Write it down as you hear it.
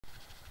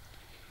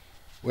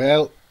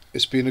Well,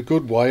 it's been a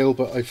good while,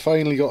 but I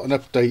finally got an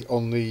update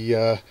on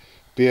the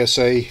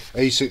BSA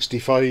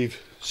A65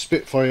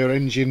 Spitfire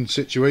engine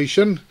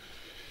situation,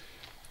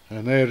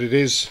 and there it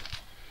is,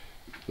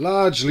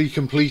 largely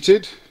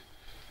completed,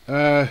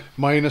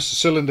 minus the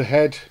cylinder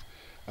head,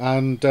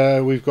 and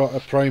we've got a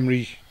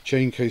primary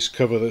chain case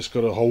cover that's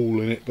got a hole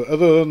in it. But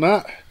other than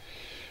that,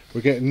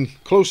 we're getting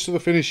close to the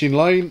finishing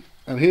line.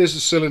 And here's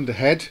the cylinder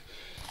head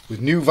with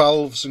new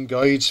valves and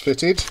guides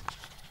fitted.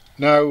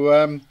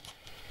 Now,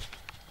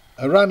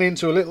 I ran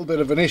into a little bit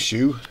of an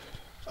issue.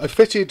 I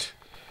fitted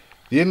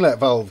the inlet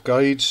valve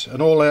guides, and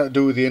all I had to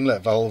do with the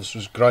inlet valves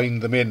was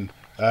grind them in.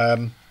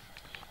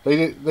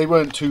 They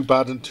weren't too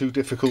bad and too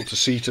difficult to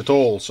seat at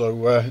all,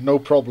 so no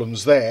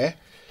problems there.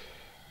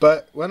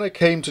 But when I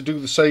came to do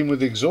the same with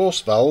the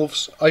exhaust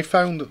valves, I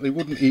found that they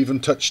wouldn't even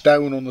touch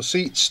down on the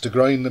seats to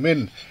grind them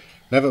in,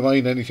 never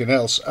mind anything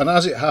else. And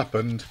as it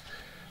happened,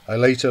 I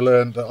later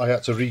learned that I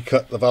had to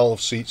recut the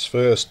valve seats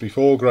first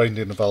before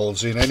grinding the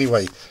valves in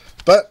anyway.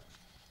 But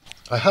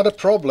I had a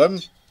problem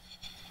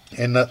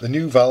in that the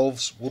new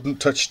valves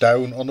wouldn't touch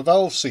down on the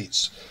valve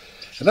seats,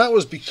 and that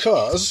was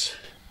because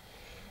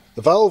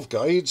the valve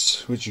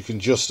guides, which you can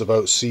just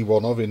about see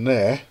one of in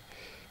there,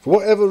 for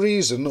whatever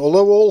reason,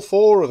 although all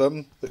four of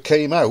them that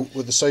came out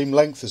were the same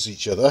length as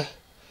each other,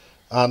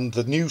 and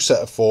the new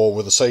set of four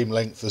were the same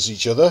length as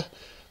each other,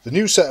 the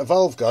new set of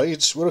valve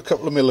guides were a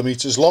couple of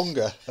millimetres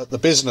longer at the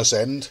business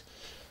end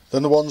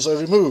than the ones I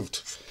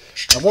removed.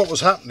 And what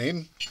was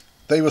happening,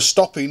 they were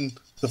stopping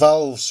the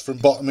valves from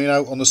bottoming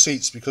out on the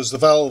seats, because the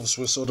valves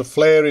were sort of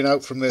flaring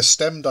out from their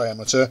stem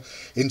diameter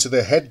into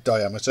their head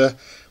diameter,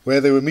 where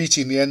they were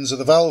meeting the ends of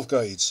the valve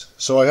guides.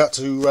 So I had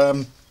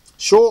to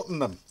shorten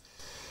them.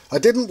 I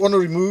didn't want to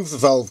remove the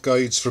valve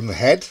guides from the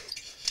head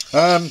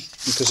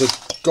because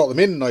I got them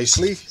in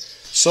nicely,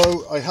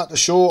 so I had to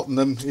shorten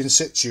them in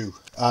situ,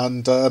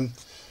 and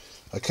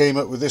I came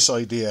up with this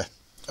idea.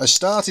 I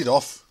started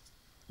off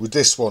with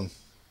this one.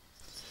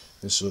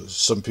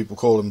 Some people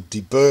call them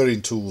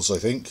deburring tools, I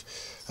think.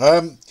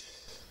 And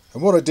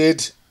what I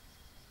did,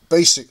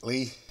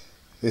 basically,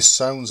 this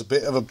sounds a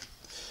bit of a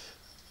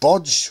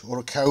bodge or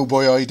a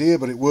cowboy idea,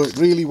 but it worked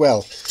really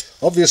well.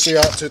 Obviously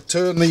I had to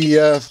turn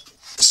the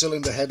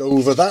cylinder head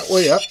over that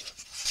way up,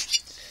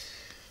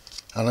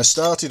 and I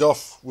started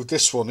off with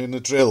this one in the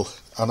drill,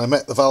 and I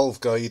met the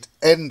valve guide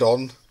end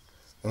on,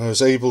 and I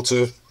was able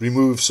to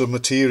remove some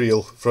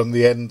material from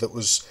the end that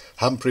was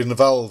hampering the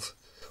valve,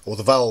 or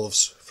the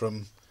valves,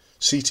 from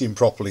seating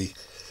properly.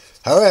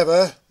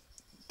 However,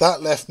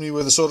 that left me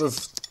with a sort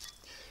of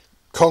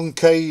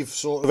concave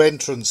sort of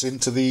entrance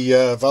into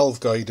the valve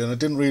guide, and I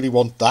didn't really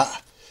want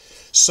that.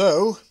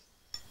 So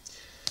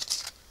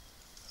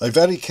I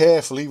very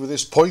carefully, with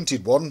this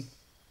pointed one,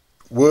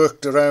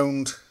 worked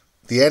around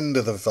the end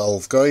of the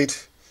valve guide,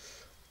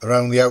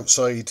 around the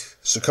outside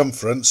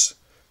circumference,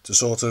 to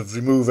sort of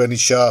remove any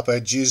sharp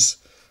edges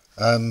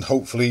and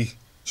hopefully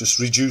just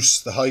reduce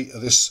the height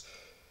of this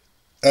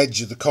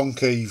edge of the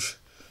concave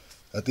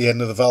at the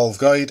end of the valve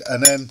guide.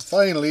 And then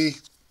finally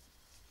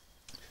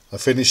I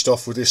finished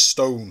off with this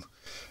stone.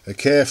 I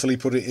carefully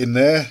put it in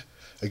there,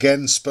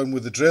 again spun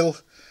with the drill,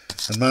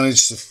 and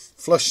managed to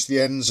flush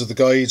the ends of the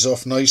guides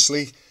off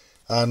nicely,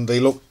 and they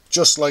look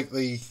just like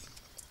they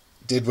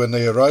did when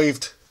they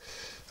arrived,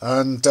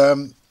 and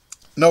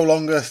no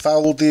longer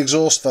fouled the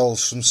exhaust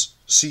valves from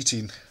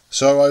seating.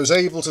 So I was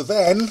able to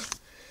then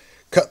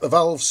cut the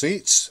valve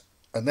seats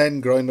and then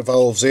grind the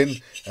valves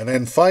in, and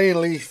then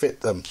finally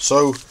fit them.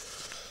 So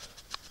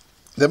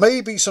there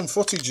may be some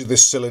footage of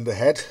this cylinder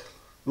head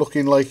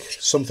looking like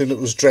something that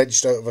was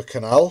dredged out of a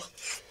canal.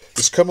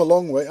 It's come a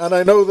long way, and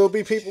I know there'll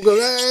be people going,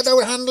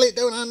 don't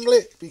handle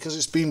it, because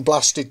it's been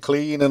blasted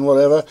clean and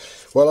whatever.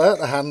 Well, I had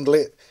to handle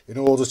it in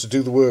order to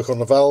do the work on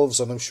the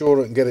valves, and I'm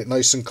sure I can get it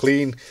nice and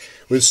clean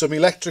with some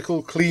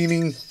electrical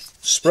cleaning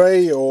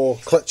spray or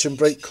clutch and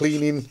brake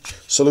cleaning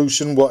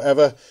solution,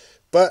 whatever.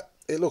 But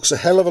it looks a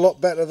hell of a lot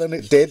better than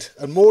it did,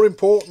 and more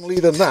importantly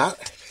than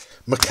that,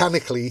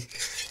 mechanically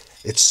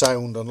it's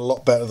sound and a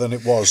lot better than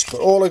it was.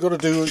 But all I got to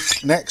do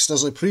next,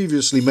 as I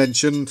previously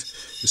mentioned,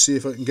 is see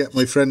if I can get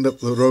my friend up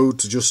the road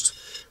to just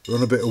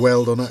run a bit of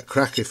weld on that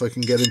crack, if I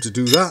can get him to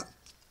do that,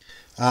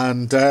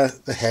 and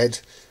the head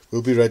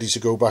will be ready to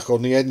go back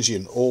on the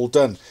engine, all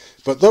done.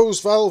 But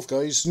those valve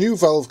guides, new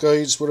valve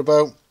guides, were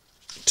about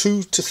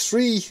 2 to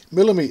 3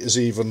 millimeters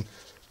even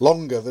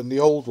longer than the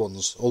old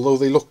ones, although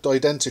they looked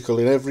identical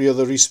in every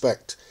other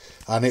respect.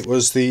 And it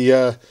was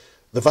the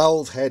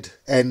valve head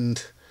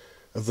end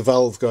of the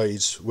valve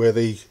guides where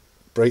they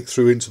break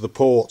through into the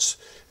ports.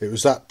 It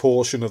was that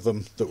portion of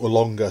them that were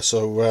longer.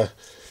 So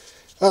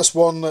that's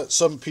one that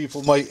some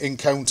people might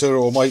encounter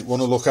or might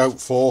want to look out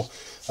for,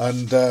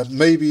 and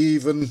maybe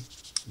even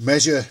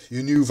measure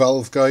your new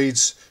valve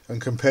guides and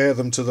compare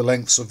them to the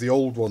lengths of the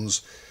old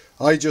ones.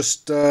 I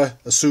just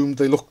assumed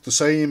they looked the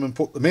same and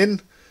put them in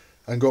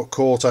and got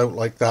caught out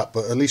like that,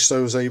 but at least I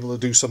was able to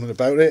do something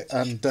about it,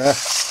 and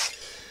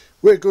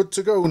we're good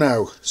to go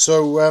now.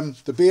 So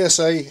the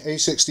BSA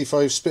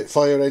A65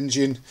 Spitfire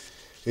engine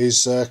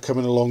is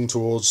coming along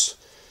towards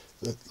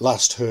the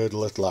last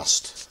hurdle at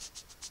last.